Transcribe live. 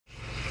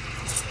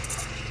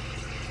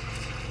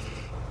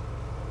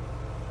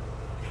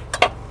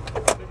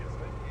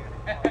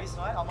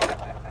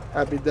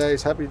Happy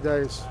days, happy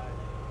days.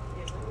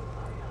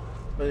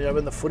 But yeah,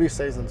 when the footy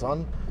season's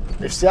on,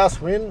 if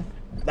South win,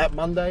 that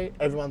Monday,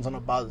 everyone's on a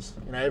buzz.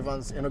 You know,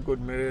 everyone's in a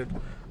good mood.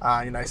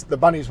 You know, the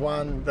Bunnies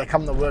won, they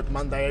come to work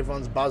Monday,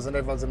 everyone's buzzing,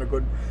 everyone's in a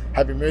good,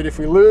 happy mood. If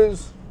we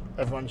lose,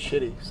 everyone's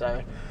shitty.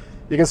 So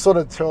you can sort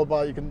of tell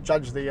by, you can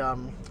judge the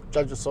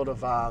sort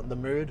of the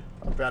mood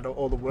about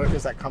all the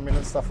workers that come in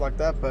and stuff like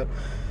that. But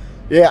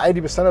yeah,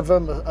 80% of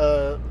them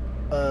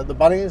are the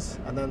Bunnies,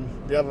 and then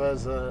the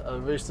others are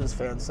Roosters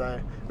fans. So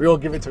we all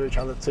give it to each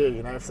other too.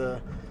 You know, if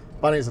the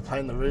Bunnies are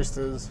playing the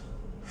Roosters,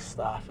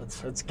 stuff,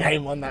 it's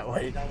game on that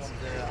week. That one's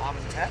the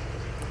almond cap.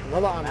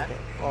 Another almond cap.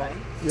 Oh,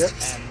 yep.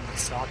 And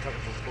the hot chocolate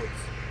for puds.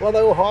 What are they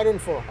all hiding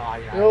for? Oh,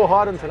 yeah. They're all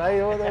hiding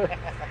today, or they're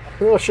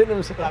all shitting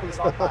themselves.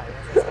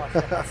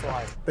 That's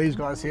why. These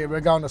guys here, we're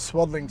going to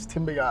Swadling's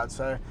Timber Yard,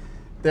 so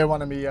they're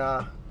one of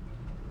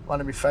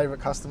my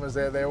favourite customers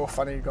there. They're all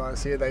funny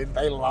guys here.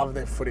 They love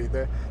their footy.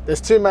 There's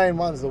two main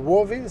ones, the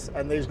Warvies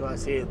and these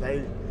guys here.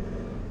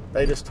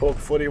 They just talk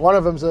footy. One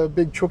of them's a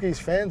big Chookies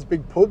fans,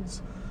 big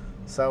Puds.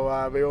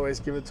 So we always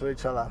give it to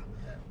each other.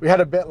 We had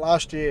a bet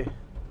last year.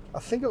 I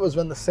think it was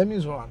when the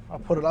semis were on. I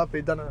put it up.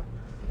 He'd done a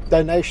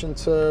donation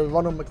to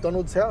Ronald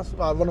McDonald's house.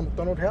 Ronald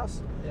McDonald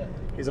House. Yeah.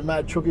 He's a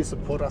mad Chookie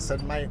supporter. I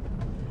said, mate,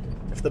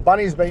 if the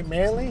Bunnies beat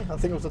Manly, I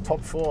think it was the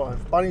top 4.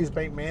 If Bunnies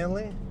beat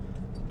Manly,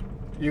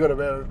 you got to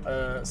wear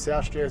a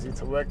South jersey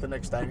to work the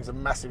next day. And he's a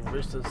massive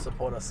Roosters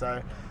supporter.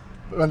 So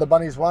when the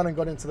Bunnies won and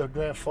got into the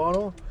grand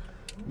final,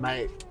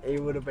 mate, he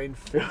would have been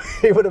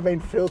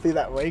filthy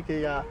that week.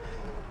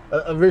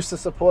 A Rooster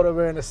supporter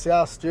wearing a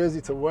South jersey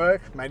to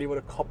work, mate, he would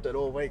have copped it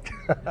all week.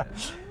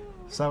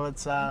 So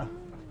it's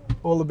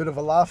all a bit of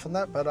a laugh on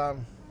that, but yeah,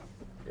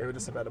 we're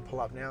just about to pull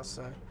up now,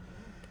 so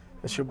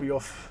it should be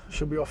off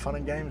fun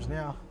and games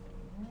now.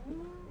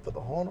 Put the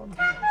horn on.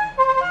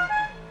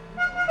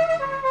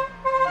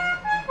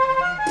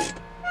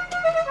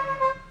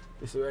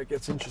 This is where it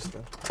gets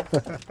interesting.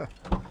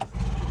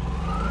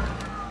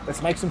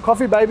 Let's make some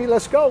coffee, baby.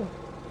 Let's go.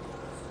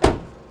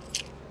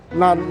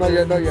 No, not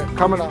yet.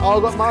 Coming up. Oh,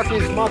 I've got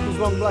Marky's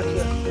one black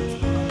there.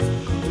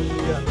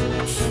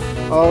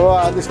 Yeah. All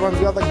right, this one's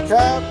the other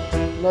cap.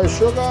 No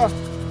sugar.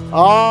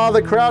 Oh,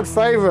 the crowd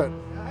favourite.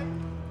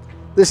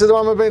 This is the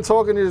one we've been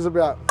talking to you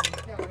about.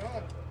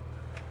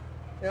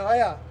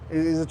 Yeah,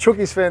 he's a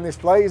Chookies fan. This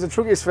play. He's a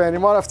Chookies fan. You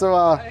might have to.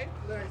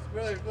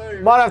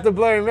 Might have to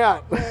blow him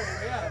out.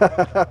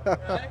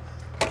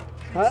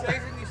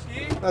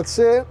 That's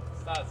it.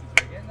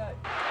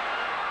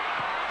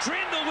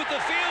 Trindall with the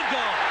field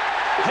goal.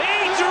 He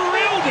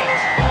drilled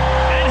it,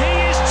 and he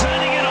is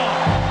turning it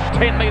on.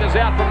 10 metres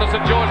out from the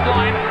St George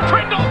line.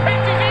 Trindall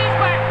pins his ears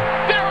back.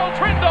 Daryl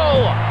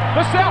Trindall,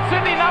 the South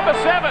Sydney number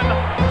 7.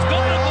 He's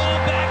got the ball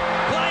back.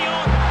 Play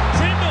on.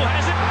 Trindall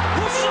has it.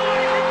 Pushes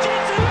away from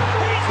Jensen.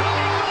 He's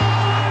running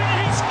wide,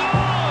 and he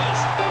scores.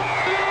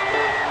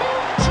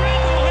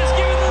 Trindall has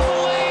given them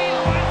the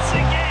lead once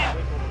again.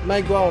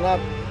 Mate, growing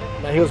up,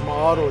 he was my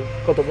idol.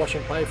 Got to watch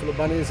him play for the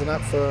Bunnies and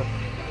that for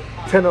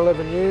 10,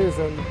 11 years,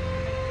 and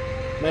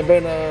mate,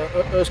 being a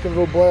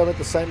Erskineville boy, I went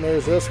to St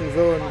Mary's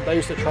Erskineville, and they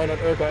used to train at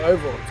Urco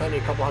Oval. It's only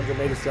a couple hundred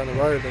metres down the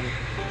road, and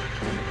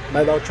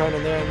mate, they were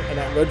training there and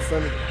at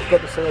Redfern.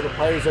 Got to see all the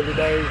players every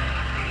day.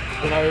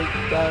 You know,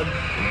 Dad,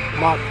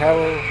 Mark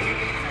Carroll,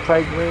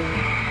 Craig Wing,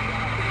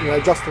 you know,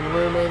 Justin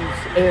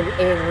Rumans,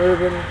 Ian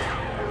Rubin.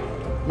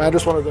 Mate, I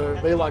just wanted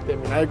to be like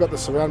them. You know, got to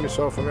surround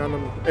myself around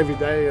them every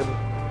day,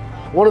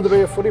 and wanted to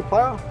be a footy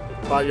player,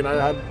 but you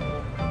know,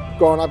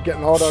 growing up,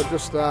 getting older,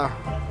 just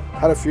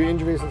had a few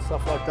injuries and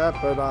stuff like that,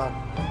 but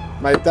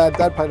mate,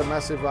 Dad played a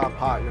massive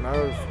part, you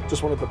know.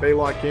 Just wanted to be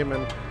like him,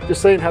 and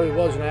just seeing how he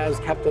was, you know, as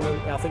captain.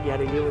 And I think he had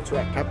a year or two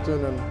at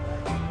captain,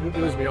 and he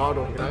was my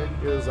idol, you know.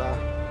 He was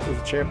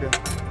a champion.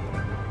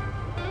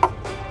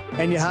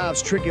 And your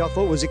halves, Tricky, I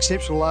thought was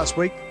exceptional last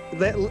week.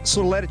 That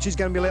sort of latitude's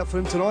going to be allowed for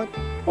him tonight?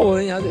 Well,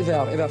 you know,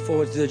 if our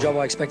forwards do the job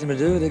I expect him to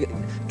do,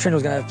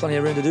 Trindall's going to have plenty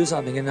of room to do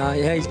something. And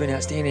yeah, he's been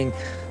outstanding,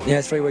 you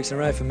know, 3 weeks in a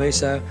row for me.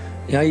 So,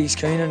 you know, he's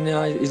keen and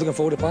he's looking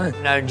forward to playing.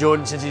 I've known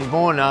Jordan since he was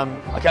born.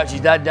 I coached his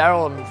dad,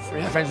 Daryl. I'm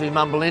friends with his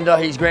mum, Belinda.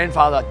 His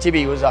grandfather,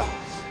 Tibby, was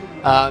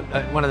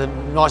one of the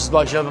nicest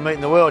blokes you ever meet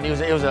in the world. He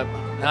was an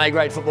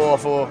A-grade footballer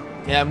for,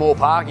 you know, Moore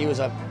Park. He was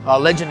a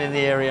legend in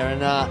the area,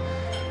 and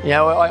you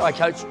know, I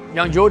coach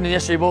young Jordan in the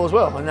SG ball as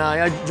well. And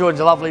you know, Jordan's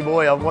a lovely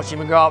boy. I've watched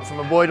him grow up from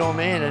a boy to a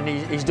man, and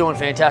he's doing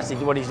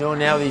fantastic what he's doing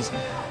now with his,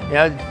 you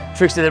know,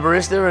 Tricksta the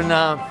Barista. And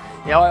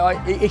you know,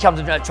 he comes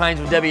and trains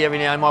with Debbie every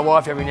now and my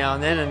wife every now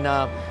and then, and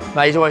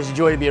mate, he's always a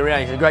joy to be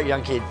around. He's a great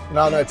young kid.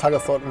 No,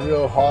 Tugger thought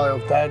real high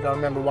of Dad. I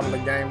remember one of the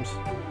games,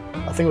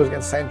 I think it was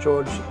against St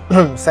George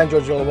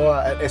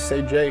Illawarra at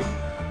SCG.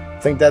 I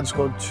think Dad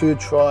scored 2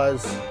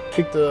 tries,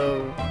 kicked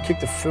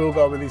the field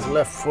goal with his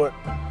left foot.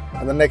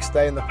 And the next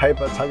day in the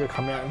paper, Tugger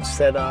came out and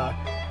said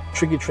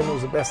Tricky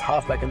Trindall's the best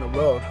halfback in the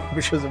world,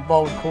 which was a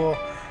bold call.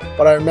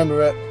 But I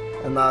remember it,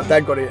 and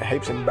Dad got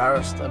heaps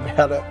embarrassed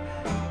about it.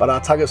 But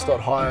Tugger's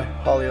thought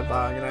highly of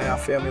you know, our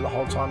family the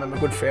whole time, and we're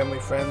good family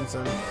friends.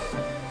 And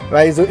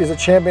he's a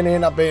champion. He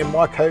ended up being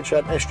my coach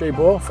at SG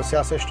Ball for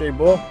South SG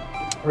Ball.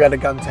 We had a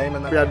gun team,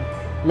 and we had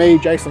me,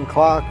 Jason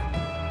Clark.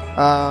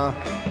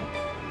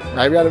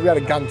 We had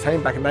a gun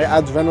team back in the day.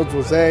 Ads Reynolds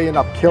was there, he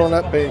ended up killing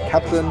it, being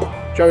captain.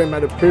 Joey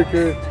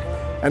Matapuku,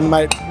 and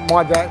mate,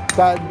 my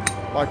dad,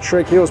 like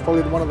Trick, he was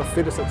probably one of the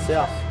fittest at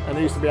South, and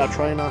he used to be our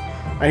trainer,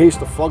 and he used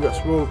to flog us.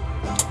 Well,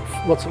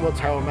 what's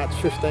Harold Matt's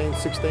 15,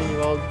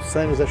 16-year-old,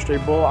 same as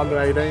SG Ball, under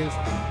 18s.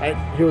 And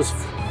he was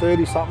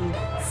 30-something,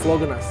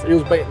 flogging us. He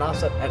was beating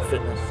us at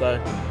fitness. So,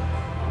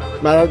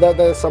 man,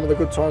 there's some of the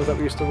good times that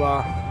we used to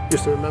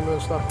remember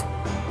and stuff.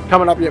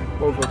 Coming up, yeah,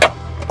 all good.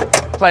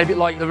 Played a bit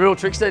like the real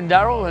Tricksta and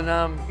Darryl,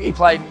 and he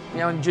played, you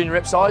know, in junior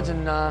rep sides,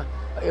 and a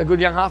good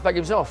young halfback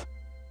himself.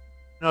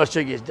 Not as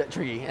tricky as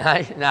tricky,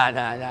 eh?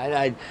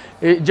 No.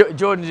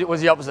 Jordan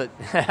was the opposite.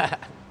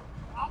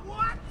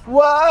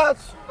 What?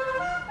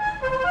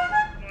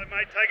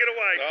 Mate, take it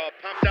away. Oh,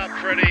 pumped up,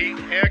 Freddie.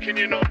 How can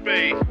you not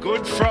be?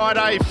 Good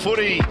Friday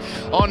footy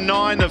on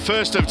 9, the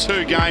first of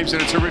 2 games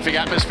in a terrific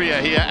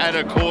atmosphere here at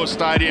Accor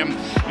Stadium.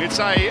 It's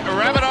a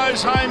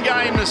Rabbitohs home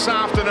game this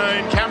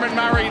afternoon. Cameron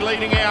Murray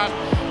leading out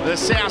the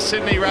South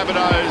Sydney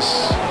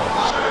Rabbitohs.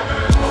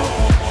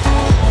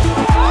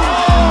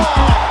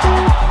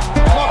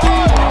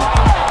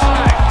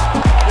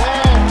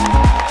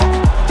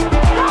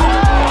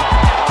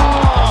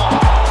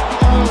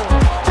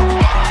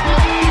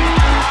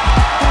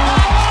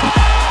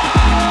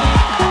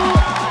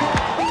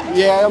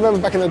 Yeah, I remember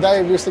back in the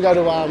day we used to go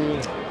to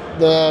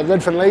the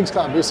Redfern Leagues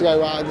Club. We used to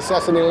go the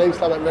South Sydney Leagues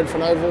Club at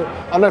Redfern Oval.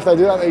 I don't know if they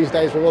do that these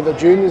days with all the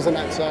juniors and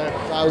that, so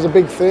it was a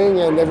big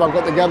thing, and everyone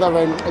got together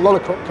and a lot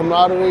of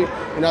camaraderie.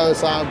 You know,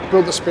 it's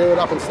built the spirit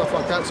up and stuff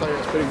like that, so yeah,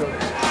 it's pretty good.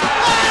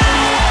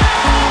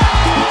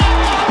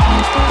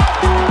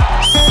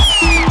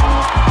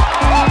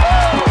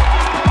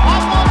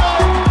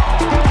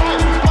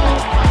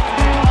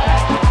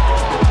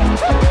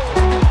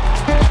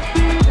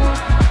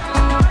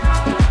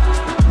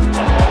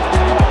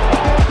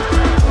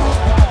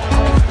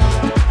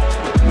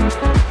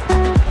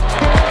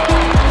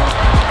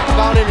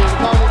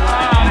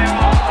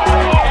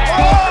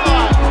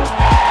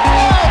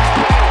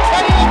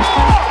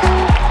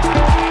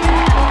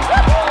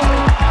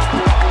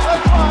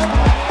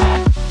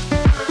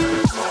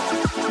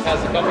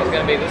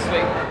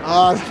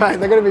 Mate,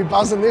 they're going to be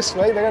buzzing this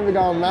week. They're going to be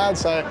going mad,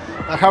 so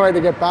I can't wait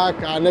to get back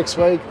next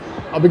week.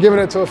 I'll be giving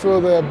it to a few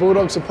of the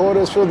Bulldog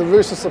supporters, a few of the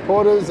Rooster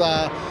supporters.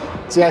 So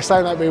yeah,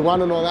 saying that we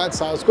won and all that.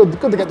 So it's good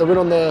to get the win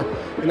on the,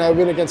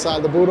 win against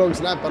the Bulldogs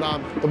and that.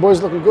 But the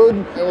boys looking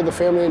good. All the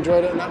family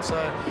enjoyed it and that. So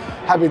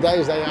happy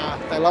days.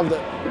 They loved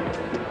it.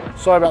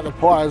 Sorry about the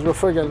Pies. We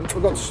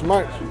got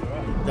smoked.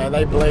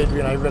 They bleed,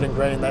 red and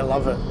green. They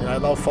love it.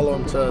 They'll follow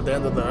them to the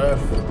end of the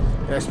earth.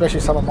 Especially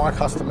some of my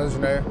customers,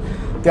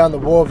 down the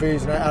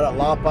Warvies, out at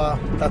Lapa.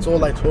 That's all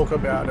they talk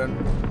about, and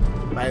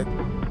mate,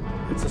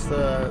 it's just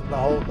the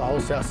whole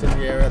South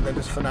Sydney area. They're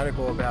just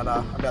fanatical about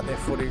their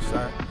footy. So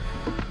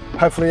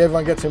hopefully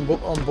everyone gets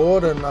on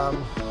board, and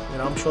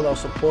I'm sure they'll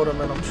support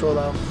them, and I'm sure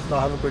they'll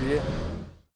have a good year.